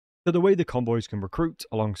So the way the convoys can recruit,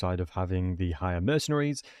 alongside of having the higher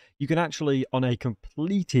mercenaries, you can actually, on a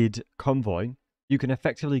completed convoy, you can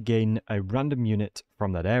effectively gain a random unit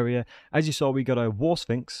from that area. As you saw, we got a War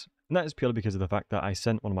Sphinx, and that is purely because of the fact that I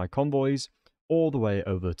sent one of my convoys all the way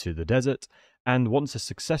over to the desert, and once it's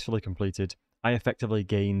successfully completed, I effectively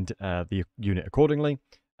gained the unit accordingly,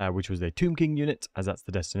 which was a Tomb King unit, as that's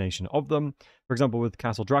the destination of them. For example, with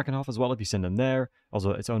Castle Drakenhof as well, if you send them there,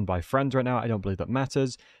 although it's owned by friends right now, I don't believe that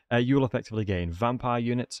matters, you will effectively gain vampire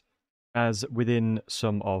units, as within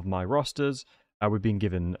some of my rosters, we've been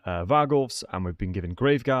given Vargulfs and we've been given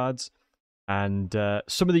Graveguards, and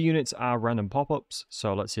some of the units are random pop-ups,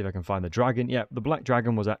 so let's see if I can find the dragon. Yeah, the Black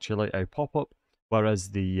Dragon was actually a pop-up, whereas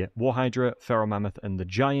the War Hydra, Pharaoh Mammoth, and the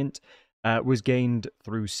Giant was gained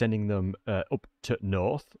through sending them up to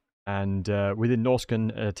north, and within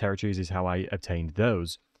Norscan territories is how I obtained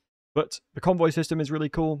those. But the convoy system is really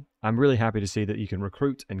cool. I'm really happy to see that you can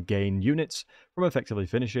recruit and gain units from effectively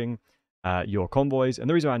finishing your convoys. And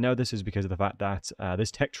the reason I know this is because of the fact that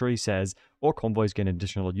this tech tree says all convoys gain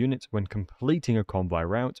additional units when completing a convoy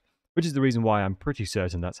route, which is the reason why I'm pretty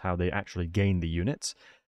certain that's how they actually gain the units.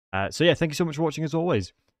 So yeah, thank you so much for watching as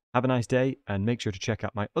always. Have a nice day, and make sure to check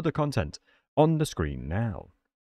out my other content on the screen now.